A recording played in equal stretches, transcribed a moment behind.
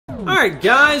Alright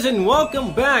guys, and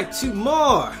welcome back to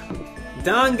more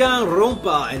Dangan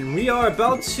Ronpa, and we are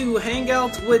about to hang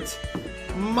out with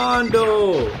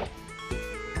Mondo.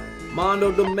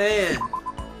 Mondo the man.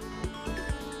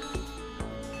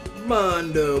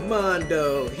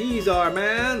 Mondo, he's our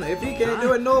man. If he can't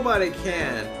do it, nobody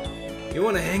can. You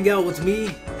wanna hang out with me?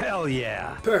 Hell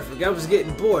yeah. Perfect, I was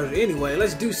getting bored. Anyway,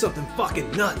 let's do something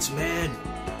fucking nuts, man.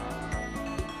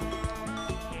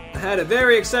 I had a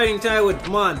very exciting time with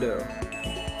Mondo.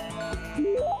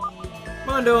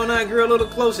 Mondo and I grew a little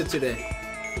closer today.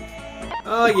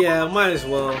 Oh yeah, might as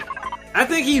well. I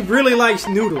think he really likes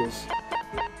noodles.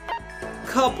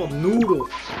 Cup of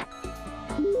noodles.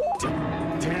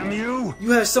 Damn you! You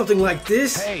have something like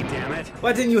this? Hey, damn it!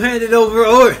 Why didn't you hand it over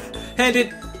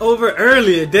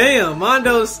earlier? Damn,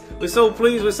 Mondo was so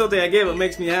pleased with something I gave it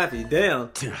makes me happy.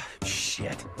 Damn.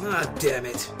 Shit. Ah, damn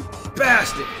it.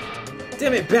 Bastard.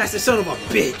 Damn it, bastard son of a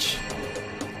bitch.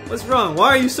 What's wrong? Why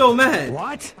are you so mad?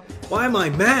 What? Why am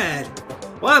I mad?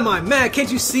 Why am I mad?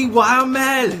 Can't you see why I'm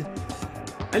mad?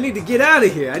 I need to get out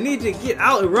of here. I need to get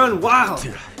out and run wild.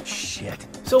 Shit.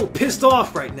 So pissed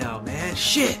off right now, man.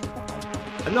 Shit.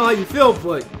 I know how you feel,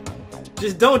 but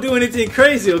just don't do anything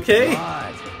crazy, okay?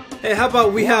 What? Hey, how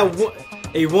about we have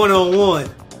a one-on-one?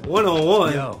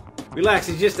 One-on-one? Yo. Relax,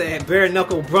 it's just a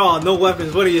bare-knuckle brawl. No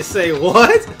weapons. What do you say?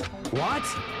 What? What?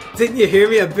 Didn't you hear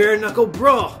me? A bare-knuckle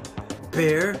brawl.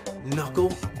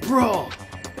 Bare-knuckle brawl.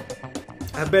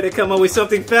 I better come up with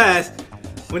something fast.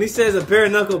 When he says a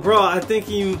bare-knuckle brawl, I think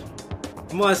he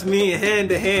must mean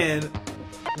hand-to-hand.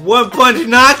 One-punch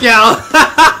knockout.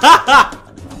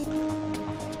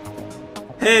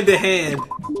 Hand-to-hand.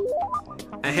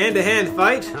 A hand-to-hand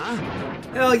fight? Huh?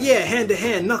 Hell yeah,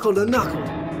 hand-to-hand, knuckle-to-knuckle.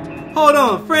 Hold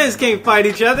on, friends can't fight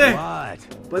each other. What?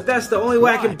 But that's the only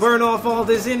way I can burn off all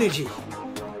this energy.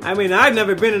 I mean, I've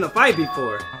never been in a fight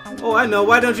before. Oh, I know.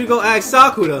 Why don't you go ask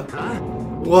Sakura? Huh?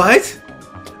 What?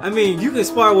 I mean, you can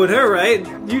spar with her, right?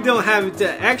 You don't have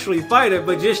to actually fight her,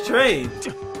 but just train.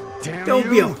 Damn Don't you.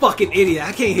 be a fucking idiot.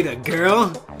 I can't hit a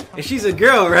girl. And she's a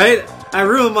girl, right? I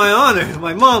ruined my honor.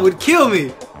 My mom would kill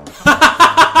me.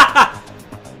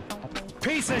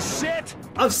 Piece of shit!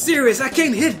 I'm serious. I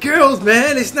can't hit girls,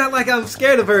 man. It's not like I'm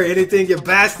scared of her or anything, you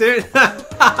bastard.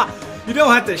 You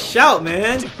don't have to shout,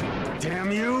 man.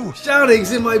 Damn you!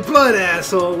 Shouting's in my blood,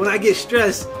 asshole. When I get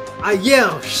stressed, I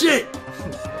yell, shit.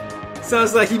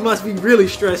 Sounds like he must be really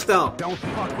stressed out. Don't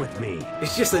fuck with me.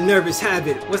 It's just a nervous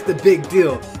habit. What's the big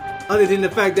deal? Other than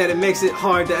the fact that it makes it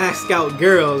hard to ask out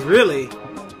girls, really.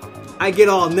 I get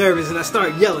all nervous and I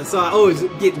start yelling, so I always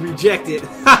get rejected.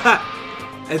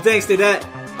 And thanks to that,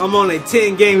 I'm on a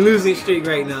 10-game losing streak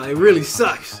right now. It really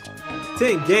sucks.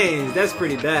 10 games, that's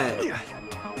pretty bad.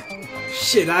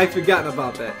 Shit, I'd forgotten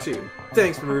about that too.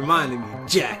 Thanks for reminding me,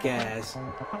 jackass.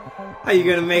 How you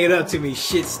gonna make it up to me,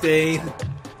 shit stain?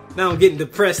 Now I'm getting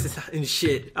depressed and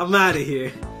shit. I'm out of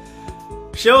here.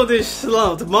 Shoulders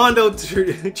slumped. Mondo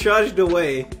trudged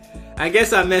away. I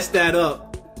guess I messed that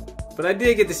up. But I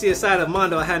did get to see a side of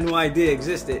Mondo I had no idea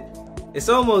existed. It's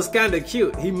almost kinda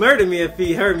cute. He murdered me if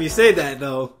he heard me say that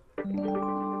though.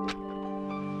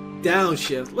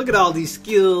 Downshift. Look at all these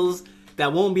skills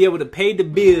that won't be able to pay the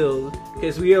bills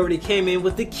because we already came in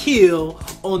with the kill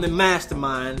on the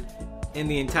mastermind in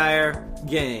the entire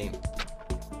game.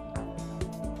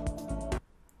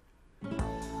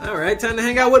 Alright, time to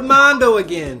hang out with Mondo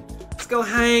again. Let's go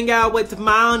hang out with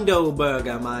Mondo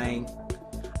Burger, man.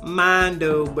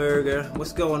 Mondo Burger.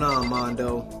 What's going on,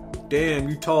 Mondo? Damn,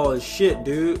 you tall as shit,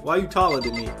 dude. Why you taller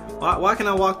than me? Why can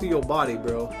I walk through your body,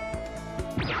 bro?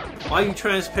 Why you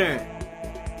transparent?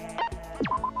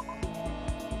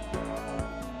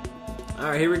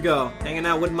 Alright, here we go. Hanging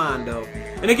out with Mondo.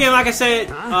 And again, like I said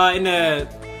in the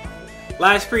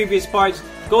last previous parts,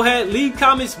 go ahead, leave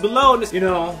comments below. You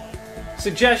know,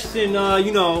 suggestion,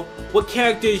 you know, what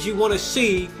characters you want to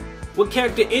see, what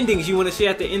character endings you want to see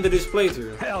at the end of this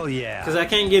playthrough. Hell yeah. Because I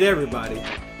can't get everybody.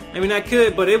 I mean, I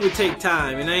could, but it would take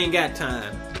time, and I ain't got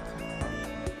time.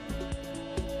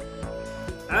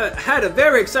 I had a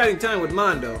very exciting time with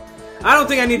Mondo. I don't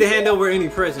think I need to hand over any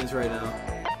presents right now.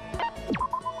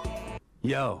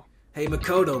 Yo. Hey,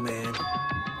 Makoto, man.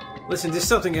 Listen, there's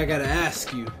something I gotta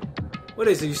ask you. What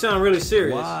is it? You sound really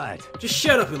serious. What? Just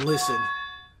shut up and listen.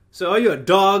 So, are you a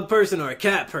dog person or a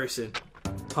cat person?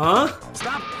 Huh?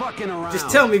 Stop fucking around. Just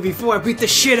tell me before I beat the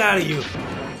shit out of you.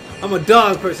 I'm a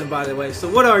dog person, by the way. So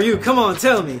what are you? Come on,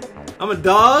 tell me. I'm a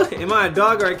dog? Am I a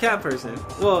dog or a cat person?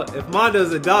 Well, if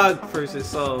Mondo's a dog person,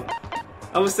 so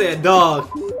I would say a dog.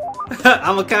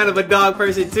 I'm a kind of a dog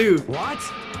person too. What?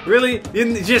 Really?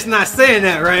 You're just not saying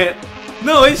that, right?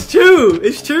 No, it's true.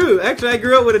 It's true. Actually, I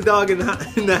grew up with a dog in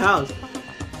the house.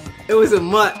 It was a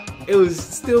mutt. It was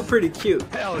still pretty cute.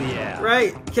 Hell yeah.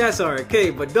 Right? Cats are okay,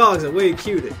 but dogs are way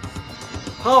cuter.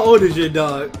 How old is your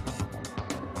dog?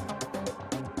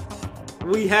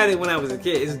 We had it when I was a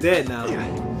kid. It's dead now.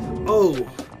 Oh,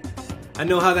 I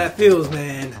know how that feels,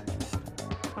 man.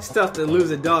 It's tough to lose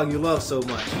a dog you love so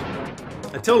much.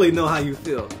 I totally know how you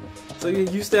feel. So you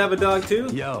used to have a dog too?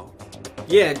 Yo.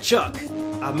 Yeah, Chuck.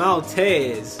 A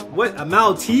Maltese. What? A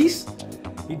Maltese?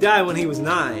 He died when he was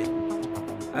 9.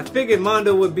 I figured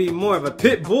Mondo would be more of a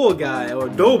pit bull guy or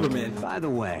Doberman. By the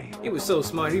way. He was so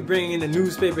smart. He'd bring in the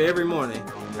newspaper every morning.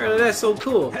 Really, that's so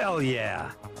cool. Hell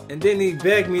yeah. And then he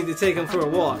begged me to take him for a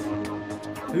walk.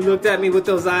 He looked at me with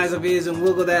those eyes of his and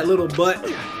wiggled that little butt.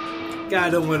 God, I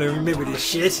don't want to remember this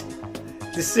shit.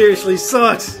 This seriously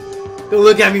sucks. Don't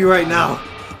look at me right now.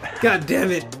 God damn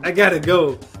it. I gotta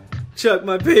go. Chuck,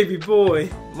 my baby boy.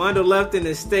 Mondo left in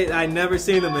a state I'd never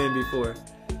seen him in before.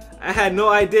 I had no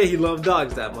idea he loved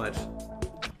dogs that much.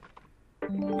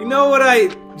 You know what I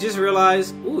just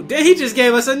realized? Ooh, damn, he just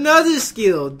gave us another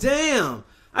skill. Damn.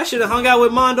 I should have hung out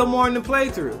with Mondo more in the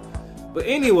playthrough. But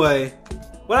anyway,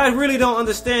 what I really don't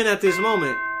understand at this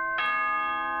moment,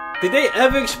 did they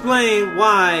ever explain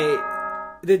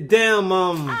why the damn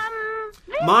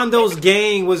Mondo's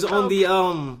gang was on the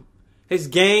his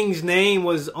gang's name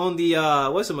was on the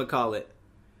whatchamacallit?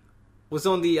 Was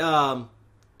on the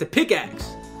pickaxe.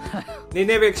 They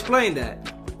never explained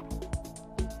that.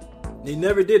 They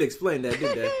never did explain that,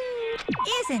 did they?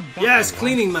 Isn't that Yes,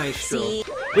 cleaning maestro.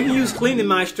 We can use cleaning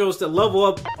maestros to level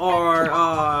up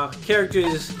our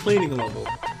character's cleaning level,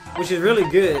 which is really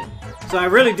good. So I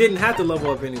really didn't have to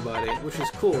level up anybody, which is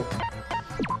cool.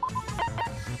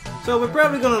 So we're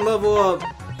probably gonna level up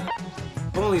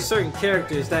only certain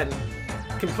characters that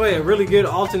can play a really good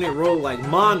alternate role, like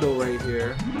Mondo right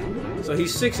here. So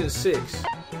he's 6 and 6.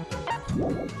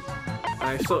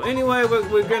 Alright, so anyway, what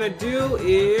we're gonna do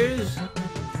is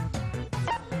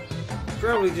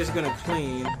probably just gonna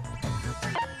clean.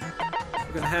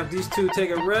 We're gonna have these two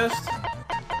take a rest.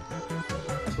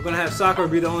 We're gonna have Sakura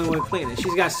be the only one cleaning.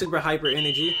 She's got super hyper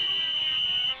energy.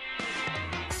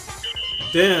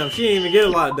 Damn, she didn't even get a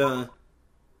lot done.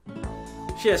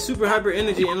 She has super hyper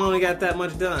energy and only got that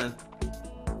much done.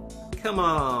 Come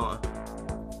on.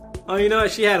 Oh, you know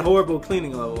what? She had horrible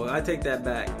cleaning level. I take that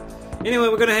back. Anyway,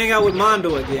 we're gonna hang out with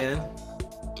Mondo again.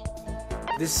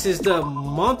 This is the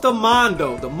month of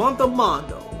Mondo. The month of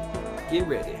Mondo. Get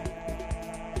ready.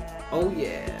 Oh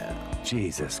yeah.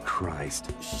 Jesus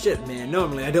Christ. Shit, man.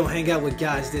 Normally I don't hang out with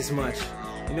guys this much.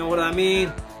 You know what I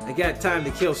mean? I got time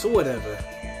to kill, so whatever.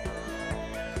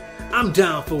 I'm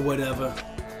down for whatever.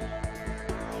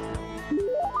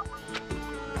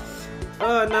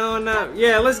 No, not.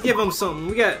 Yeah, let's give him something.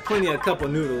 We got plenty of couple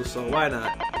noodles, so why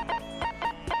not?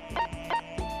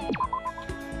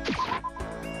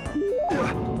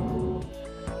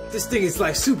 This thing is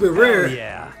like super rare.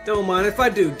 Yeah. Don't mind if I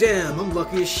do. Damn, I'm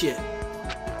lucky as shit.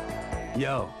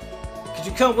 Yo. Could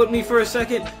you come with me for a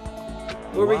second?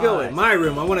 Where we going? My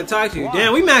room. I want to talk to you.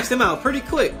 Damn, we maxed him out pretty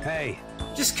quick. Hey.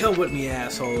 Just come with me,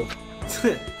 asshole.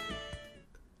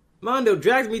 Mondo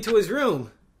dragged me to his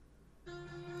room.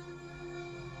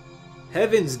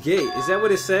 Heaven's Gate. Is that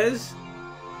what it says?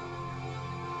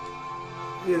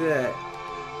 Look at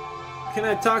that. Can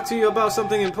I talk to you about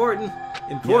something important?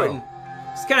 Important? Yo.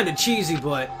 It's kind of cheesy,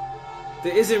 but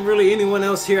there isn't really anyone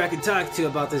else here I can talk to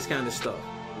about this kind of stuff.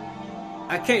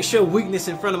 I can't show weakness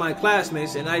in front of my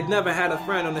classmates, and I'd never had a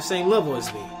friend on the same level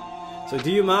as me. So do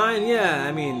you mind? Yeah,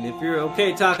 I mean, if you're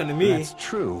okay talking to me. That's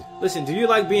true. Listen, do you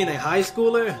like being a high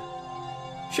schooler?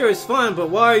 Sure, it's fun, but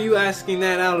why are you asking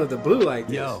that out of the blue like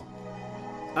this? Yo.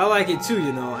 I like it too,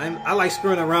 you know. I like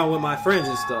screwing around with my friends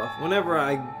and stuff. Whenever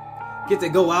I get to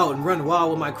go out and run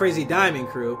wild with my crazy diamond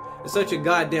crew, it's such a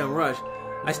goddamn rush.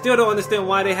 I still don't understand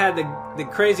why they had the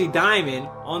crazy diamond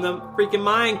on the freaking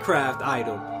Minecraft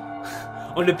item.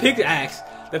 On the pickaxe.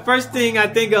 The first thing I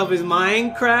think of is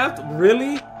Minecraft?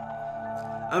 Really?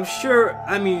 I'm sure,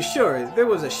 sure, there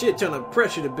was a shit ton of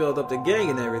pressure to build up the gang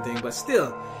and everything, but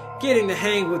still, getting to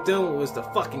hang with them was the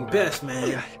fucking best,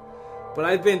 man. But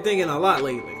I've been thinking a lot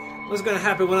lately. What's gonna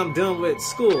happen when I'm done with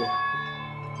school?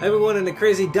 Everyone in the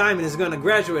Crazy Diamond is gonna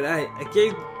graduate. I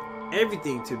gave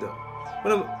everything to them.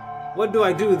 What do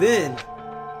I do then?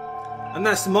 I'm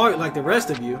not smart like the rest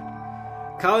of you.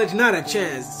 College, not a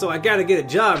chance, so I gotta get a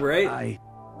job, right?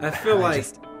 I feel like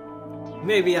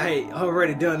maybe I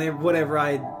already done whatever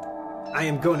I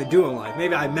am going to do in life.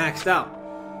 Maybe I maxed out.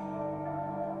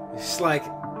 It's like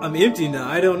I'm empty now.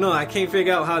 I don't know. I can't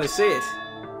figure out how to say it.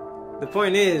 The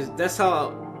point is, that's how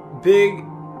big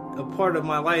a part of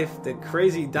my life the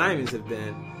Crazy Diamonds have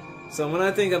been. So when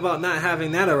I think about not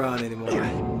having that around anymore,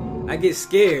 I get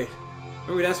scared.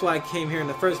 Remember, that's why I came here in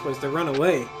the first place, to run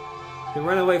away. To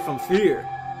run away from fear.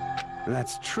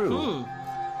 That's true.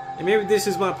 And maybe this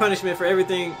is my punishment for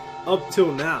everything up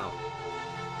till now.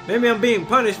 Maybe I'm being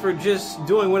punished for just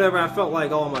doing whatever I felt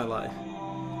like all my life.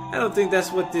 I don't think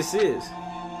that's what this is.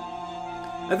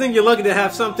 I think you're lucky to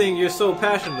have something you're so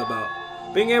passionate about.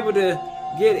 Being able to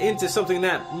get into something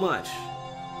that much.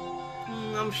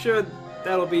 I'm sure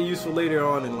that'll be useful later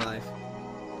on in life.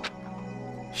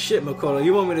 Shit, Makoto,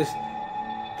 you want me to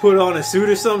put on a suit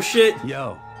or some shit?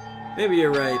 Yo. Maybe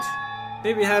you're right.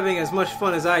 Maybe having as much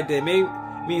fun as I did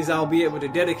means I'll be able to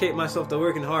dedicate myself to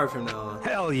working hard from now on.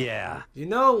 Hell yeah. You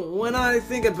know, when I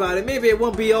think about it, maybe it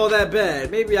won't be all that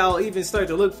bad. Maybe I'll even start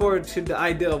to look forward to the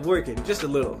idea of working, just a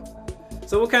little.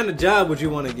 So what kind of job would you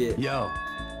want to get? Yo.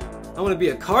 I want to be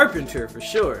a carpenter for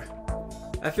sure.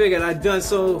 I figured I'd done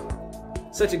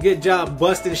such a good job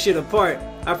busting shit apart.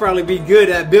 I'd probably be good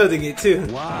at building it too.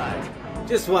 What?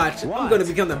 Just watch. What? I'm gonna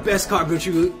become the best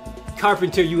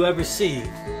carpenter you ever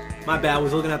seen. My bad, I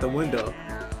was looking out the window.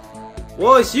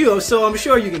 Well, it's you, so I'm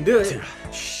sure you can do it.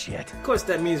 Shit. Of course,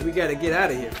 that means we gotta get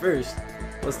out of here first.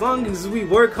 As long as we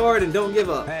work hard and don't give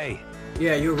up. Hey.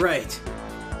 Yeah, you're right.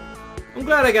 I'm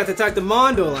glad I got to talk to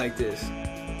Mondo like this.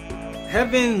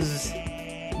 Heaven's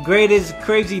greatest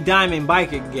crazy diamond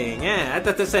biker gang. Yeah, I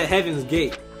thought that said Heaven's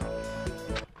Gate.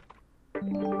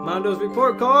 Mondo's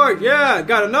report card. Yeah,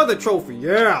 got another trophy.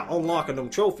 Yeah, unlocking them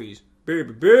trophies.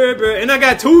 Baby, baby. And I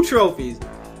got 2 trophies.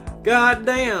 God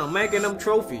damn, making them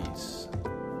trophies.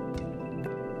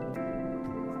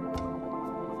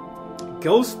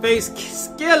 Ghostface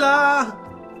Skiller.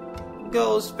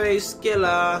 Ghostface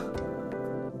Skiller.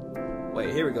 Wait,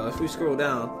 here we go. If we scroll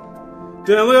down.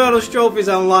 Damn, look at all those trophies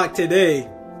I unlocked today.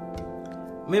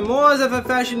 Memoirs of a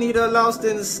fashionista lost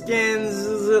in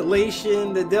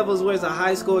scanlation. The Devils wears a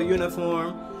high school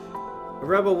uniform. A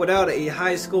rebel without a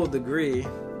high school degree.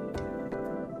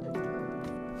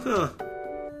 Huh.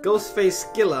 Ghostface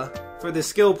Skiller for the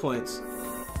skill points.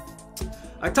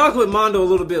 I talked with Mondo a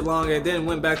little bit longer, then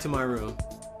went back to my room.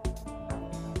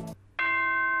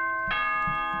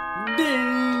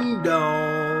 Ding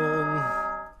dong.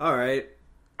 Alright.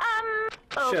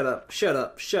 Shut up, shut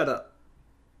up, shut up.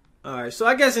 Alright, so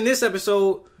I guess in this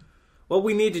episode, what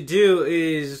we need to do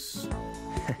is...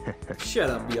 Shut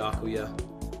up, Byakuya.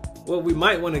 What we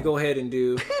might want to go ahead and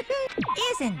do...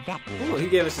 Isn't that... Ooh, he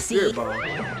gave us a spirit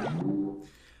bomb.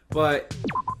 But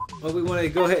what we want to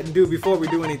go ahead and do before we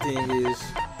do anything is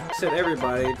set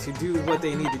everybody to do what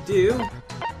they need to do.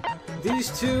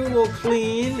 These 2 will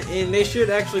clean, and they should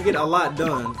actually get a lot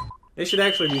done. They should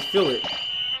actually refill it.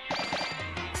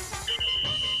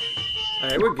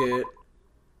 Alright, we're good.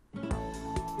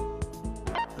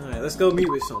 Alright, let's go meet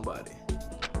with somebody.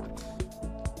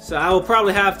 So I will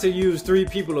probably have to use 3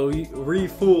 people to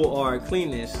refuel our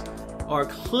cleanliness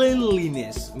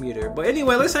meter. But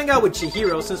anyway, let's hang out with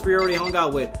Chihiro since we already hung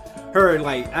out with her,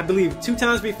 like, I believe 2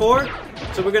 times before.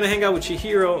 So we're gonna hang out with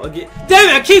Chihiro again. Damn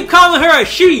it, I keep calling her a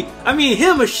she! I mean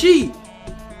him a she!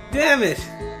 Damn it!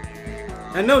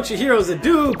 I know Chihiro's a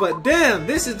dude, but damn,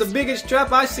 this is the biggest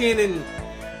trap I've seen in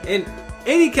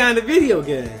any kind of video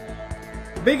game.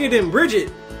 Bigger than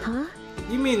Bridget. Huh?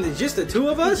 You mean just the 2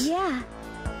 of us? Yeah.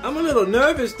 I'm a little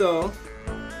nervous though.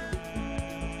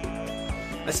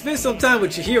 I spent some time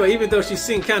with Chihiro even though she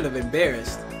seemed kind of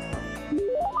embarrassed.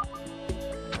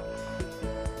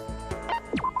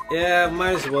 Yeah,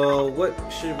 might as well. What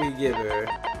should we give her?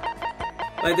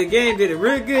 Like, the game did a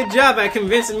really good job at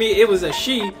convincing me it was a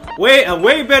she. A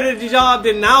way better job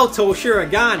than Naoto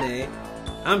Shirogane.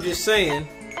 I'm just saying.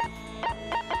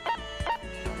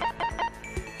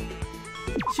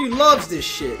 She loves this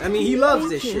shit. I mean, he loves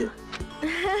this shit.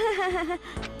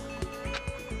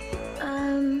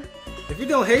 If you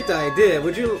don't hate the idea,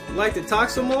 would you like to talk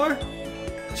some more?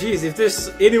 Jeez, if there's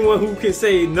anyone who can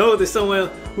say no to someone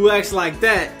who acts like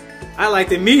that, I'd like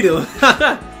to meet him.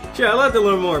 Sure, I'd love to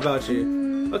learn more about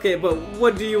you. Okay, but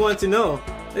what do you want to know?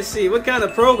 Let's see, what kind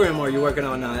of program are you working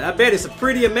on now? I bet it's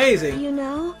pretty amazing. You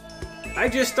know? I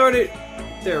just started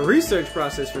the research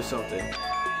process for something.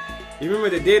 You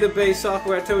remember the database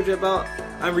software I told you about?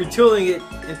 I'm retooling it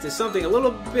into something a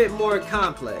little bit more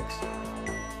complex.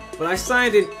 But I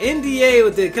signed an NDA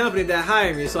with the company that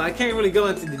hired me, so I can't really go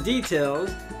into the details.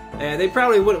 And they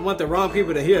probably wouldn't want the wrong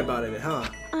people to hear about it, huh?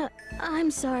 I'm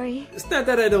sorry. It's not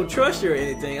that I don't trust you or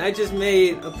anything. I just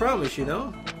made a promise, you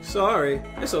know? Sorry.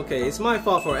 It's okay. It's my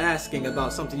fault for asking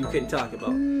about something you couldn't talk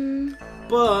about.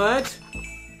 But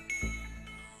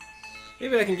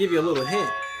maybe I can give you a little hint.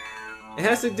 It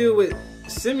has to do with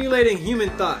simulating human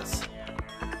thoughts.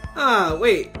 Ah,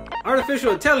 wait.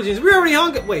 Artificial intelligence. We already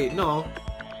hung it. Wait, no.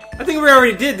 I I think we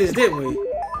already did this, didn't we?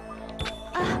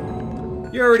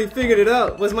 You already figured it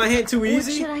out. Was my hint too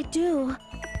easy? What should I do?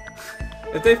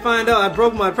 If they find out I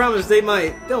broke my promise, they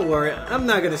might. Don't worry, I'm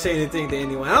not gonna say anything to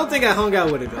anyone. I don't think I hung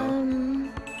out with it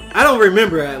though. I don't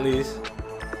remember at least.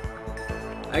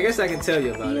 I guess I can tell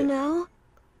you about it. You know?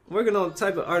 Working on a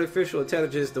type of artificial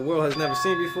intelligence the world has never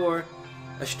seen before.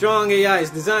 A strong AI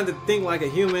is designed to think like a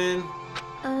human.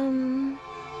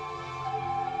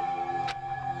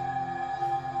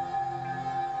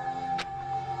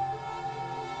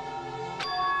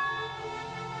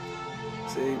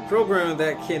 It's a program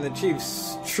that can achieve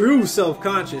true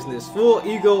self-consciousness, full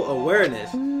ego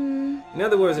awareness. In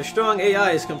other words, a strong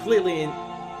AI is a complete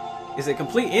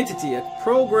entity, a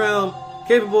program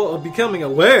capable of becoming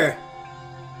aware.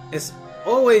 It's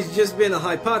always just been a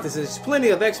hypothesis. Plenty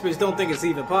of experts don't think it's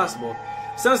even possible.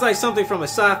 Sounds like something from a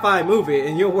sci-fi movie,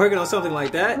 and you're working on something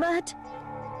like that? But...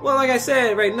 Well, like I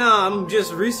said, right now I'm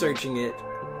just researching it.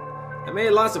 I made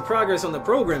lots of progress on the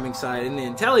programming side and the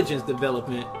intelligence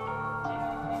development.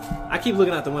 I keep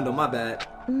looking out the window, my bad.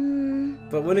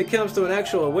 But when it comes to an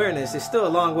actual awareness, it's still a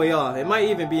long way off. It might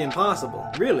even be impossible.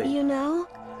 Really. You know?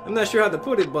 I'm not sure how to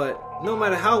put it, but no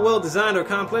matter how well designed or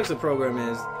complex a program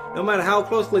is, no matter how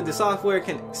closely the software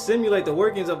can simulate the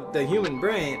workings of the human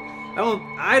brain,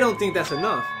 I don't think that's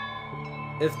enough.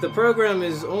 If the program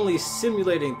is only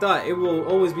simulating thought, it will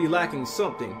always be lacking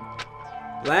something.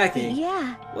 Lacking?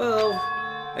 Yeah. Well,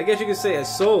 I guess you could say a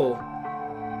soul.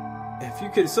 If you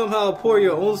could somehow pour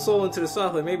your own soul into the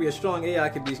software, maybe a strong AI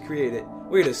could be created.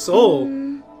 Wait, a soul?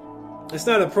 It's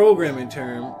not a programming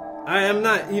term. I am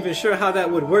not even sure how that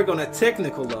would work on a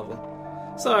technical level.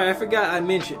 Sorry, I forgot I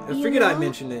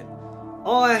mentioned it.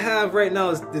 All I have right now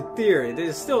is the theory.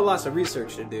 There's still lots of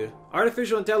research to do.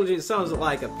 Artificial intelligence sounds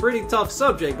like a pretty tough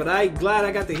subject, but I'm glad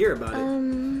I got to hear about it.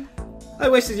 I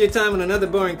wasted your time on another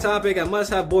boring topic. I must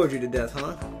have bored you to death,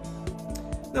 huh?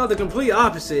 No, the complete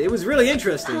opposite. It was really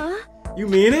interesting. Huh? You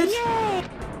mean it? Yay!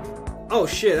 Oh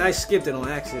shit, I skipped it on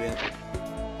accident.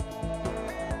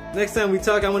 Next time we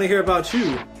talk, I want to hear about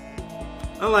you.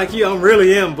 Unlike you, I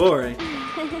really am boring.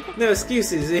 No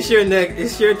excuses. It's your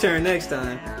turn next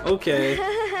time. Okay.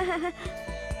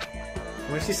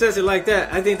 When she says it like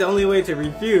that, I think the only way to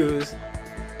refuse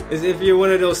is if you're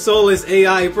one of those soulless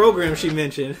AI programs she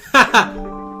mentioned.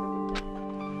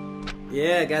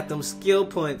 Yeah, got them skill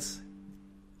points.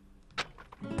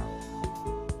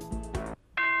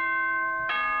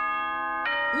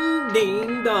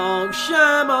 Ding dong,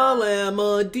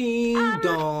 shamalama, ding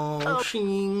dong,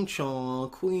 shing chong,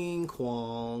 queen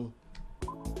kwong.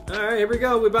 Alright, here we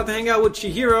go. We're about to hang out with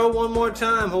Chihiro one more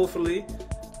time, hopefully.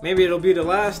 Maybe it'll be the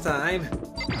last time.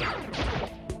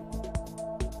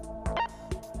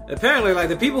 Apparently, like,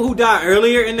 the people who died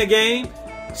earlier in the game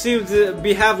seem to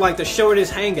have like the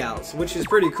shortest hangouts, which is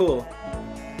pretty cool.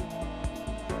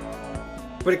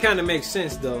 But it kind of makes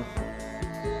sense, though.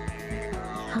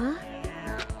 Huh?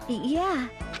 Yeah.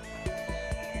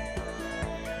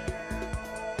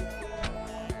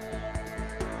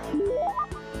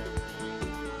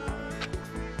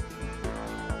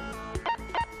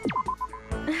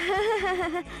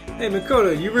 Hey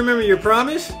Makoto, you remember your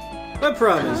promise? What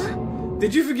promise?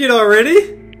 Did you forget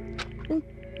already?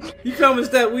 You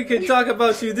promised that we could talk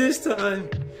about you this time.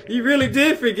 You really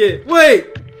did forget. Wait!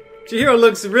 Chihiro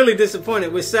looks really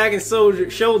disappointed. With sagging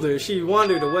shoulders, she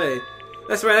wandered away.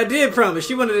 That's right, I did promise.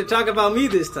 She wanted to talk about me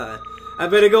this time. I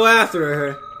better go after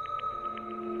her.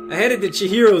 I headed to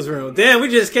Chihiro's room. Damn, we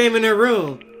just came in her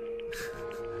room.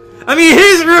 I mean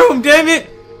his room, damn it!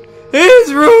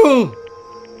 His room!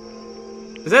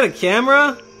 Is that a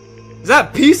camera? Is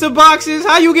that pizza boxes?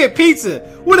 How you get pizza?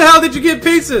 Where the hell did you get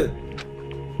pizza?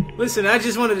 Listen, I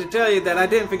just wanted to tell you that I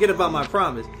didn't forget about my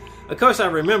promise. Of course I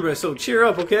remember, so cheer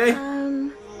up, okay?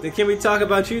 Then can we talk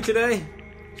about you today?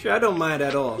 Sure, I don't mind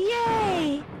at all.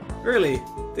 Yay! Really?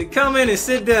 Then come in and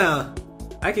sit down.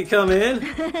 I can come in?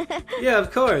 Yeah, of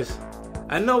course.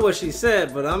 I know what she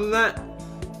said, but I'm not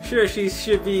sure she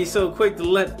should be so quick to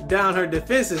let down her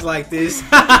defenses like this.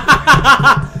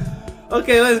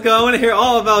 Okay, let's go. I want to hear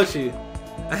all about you.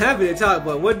 I'm happy to talk,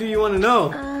 but what do you want to know?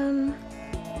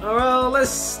 Well, let's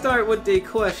start with the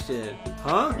question.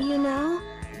 Huh? You know?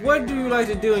 What do you like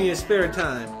to do in your spare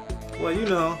time? Well, you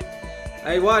know,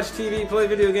 I watch TV, play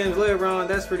video games, lay around,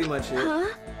 that's pretty much it. Huh?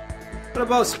 What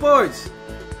about sports?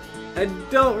 I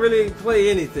don't really play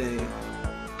anything.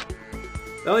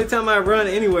 The only time I run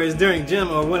anywhere is during gym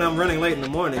or when I'm running late in the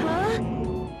morning. Huh?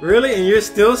 Really? And you're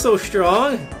still so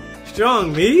strong?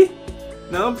 Strong me?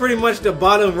 No, I'm pretty much the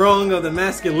bottom rung of the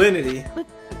masculinity.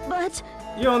 But...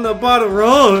 You're on the bottom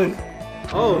rung?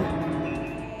 Oh.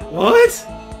 What?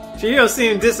 Chihiro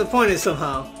seemed disappointed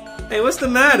somehow. Hey, what's the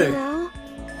matter? You know?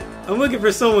 I'm looking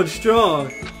for someone strong.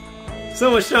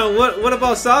 Someone strong. What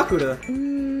about Sakura?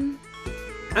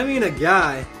 I mean a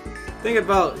guy. Think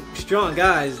about strong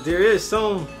guys. There is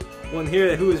someone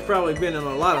here who has probably been in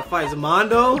a lot of fights.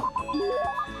 Mondo?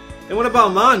 And what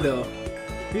about Mondo?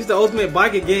 He's the ultimate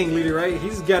biker gang leader, right?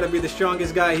 He's got to be the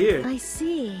strongest guy here. I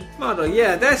see. Mondo,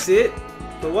 yeah, that's it.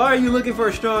 But why are you looking for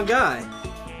a strong guy?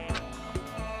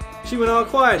 She went all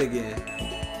quiet again.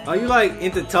 Are you like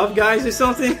into tough guys or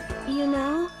something? You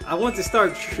know? I want to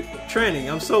start training.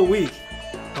 I'm so weak.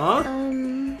 Huh?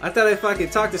 I thought if I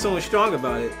could talk to someone strong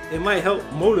about it, it might help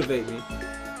motivate me.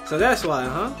 So that's why,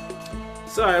 huh?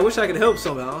 Sorry, I wish I could help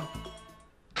somehow.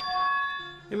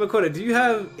 Hey Makoto, do you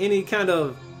have any kind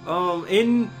of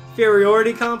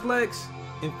inferiority complex?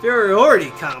 Inferiority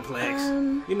complex?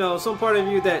 You know, some part of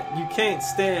you that you can't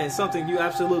stand, something you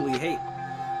absolutely hate.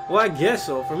 Well, I guess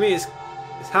so. For me, it's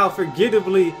how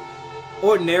forgettably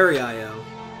ordinary I am.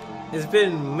 It's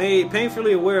been made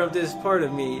painfully aware of this part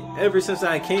of me ever since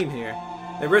I came here.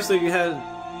 The rest of you have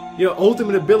your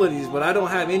ultimate abilities, but I don't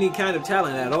have any kind of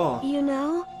talent at all. You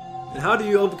know? And how do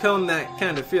you overcome that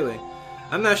kind of feeling?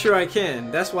 I'm not sure I can.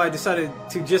 That's why I decided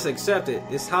to just accept it.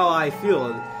 It's how I feel,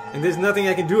 and there's nothing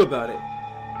I can do about it.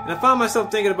 And I find myself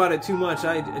thinking about it too much.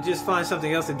 I just find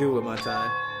something else to do with my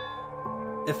time.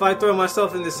 If I throw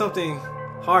myself into something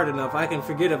hard enough, I can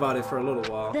forget about it for a little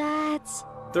while. That's...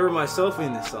 Throw myself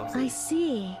into something. I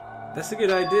see. That's a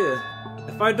good idea.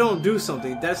 If I don't do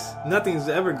something, nothing's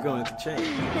ever going to change.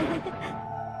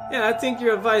 Yeah, I think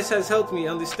your advice has helped me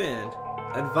understand.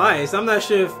 Advice? I'm not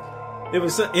sure if it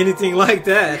was anything like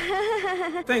that.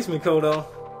 Thanks, Makoto.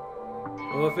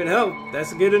 Well, if it helped,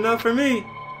 that's good enough for me.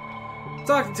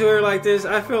 Talking to her like this,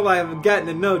 I feel like I've gotten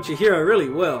to know Chihiro really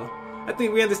well. I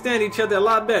think we understand each other a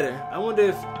lot better. I wonder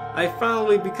if I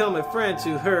finally become a friend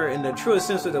to her in the truest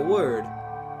sense of the word.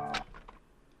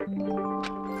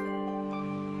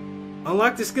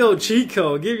 Unlock the skill cheat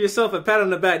code. Give yourself a pat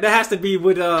on the back. That has to be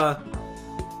with that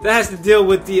has to deal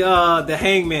with the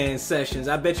hangman sessions.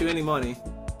 I bet you any money.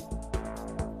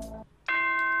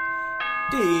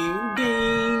 Ding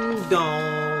ding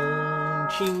dong,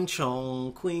 ching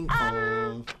chong, queen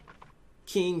kong,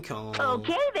 king kong.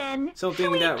 Okay then. Something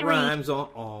Sweet that dream. rhymes on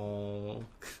on.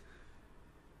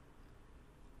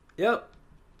 Yep.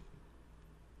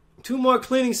 2 more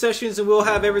cleaning sessions and we'll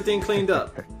have everything cleaned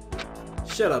up.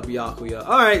 Shut up, Byakuya.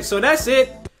 Alright, so that's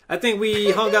it. I think we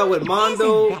hung out with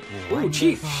Mondo. Ooh,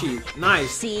 cheat sheet.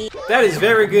 Nice. That is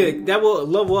very good. That will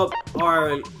level up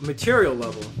our material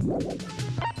level.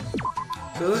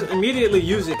 So let's immediately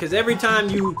use it, because every time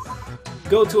you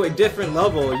go to a different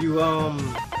level,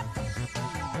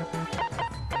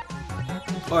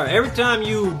 or every time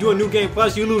you do a new game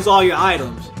plus, you lose all your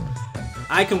items.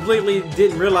 I completely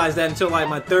didn't realize that until like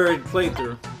my 3rd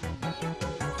playthrough.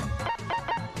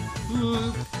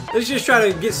 Let's just try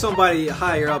to get somebody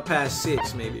higher up past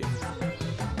 6, maybe.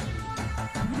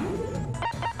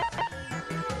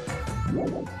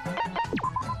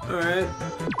 Alright.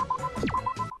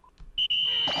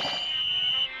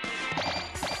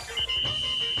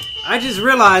 I just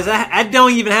realized I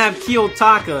don't even have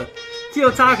Kiyotaka.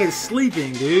 Kiyotaka is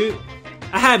sleeping, dude.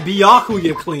 I had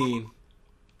Byakuya clean.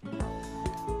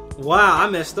 Wow, I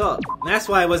messed up. That's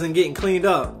why I wasn't getting cleaned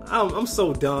up. I'm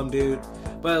so dumb, dude.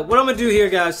 But what I'm gonna do here,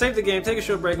 guys, save the game, take a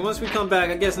short break, and once we come back,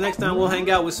 I guess next time we'll hang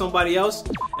out with somebody else,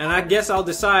 and I guess I'll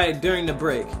decide during the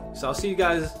break. So I'll see you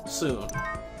guys soon.